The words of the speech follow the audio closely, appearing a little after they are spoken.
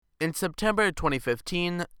In September of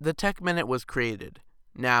 2015, the Tech Minute was created.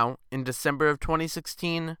 Now, in December of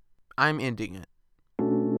 2016, I'm ending it.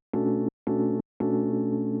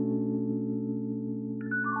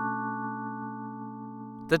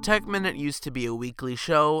 The Tech Minute used to be a weekly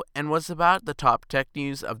show and was about the top tech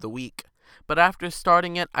news of the week. But after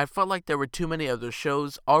starting it, I felt like there were too many other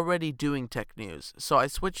shows already doing tech news, so I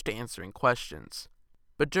switched to answering questions.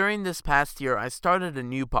 But during this past year, I started a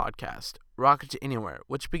new podcast, Rocket to Anywhere,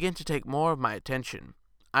 which began to take more of my attention.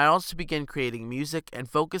 I also began creating music and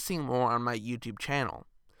focusing more on my YouTube channel.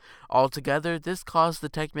 Altogether, this caused the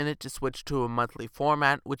Tech Minute to switch to a monthly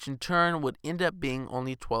format, which in turn would end up being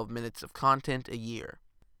only 12 minutes of content a year.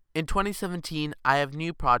 In 2017, I have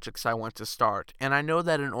new projects I want to start, and I know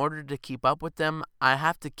that in order to keep up with them, I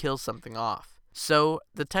have to kill something off. So,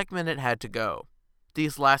 the Tech Minute had to go.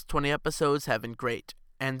 These last 20 episodes have been great,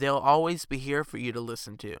 and they'll always be here for you to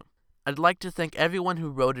listen to. I'd like to thank everyone who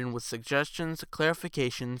wrote in with suggestions,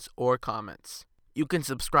 clarifications, or comments. You can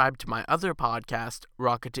subscribe to my other podcast,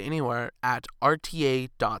 Rocket to Anywhere, at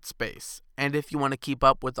rta.space. And if you want to keep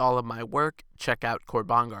up with all of my work, check out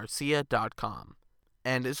corbangarcia.com.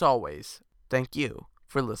 And as always, thank you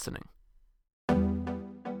for listening.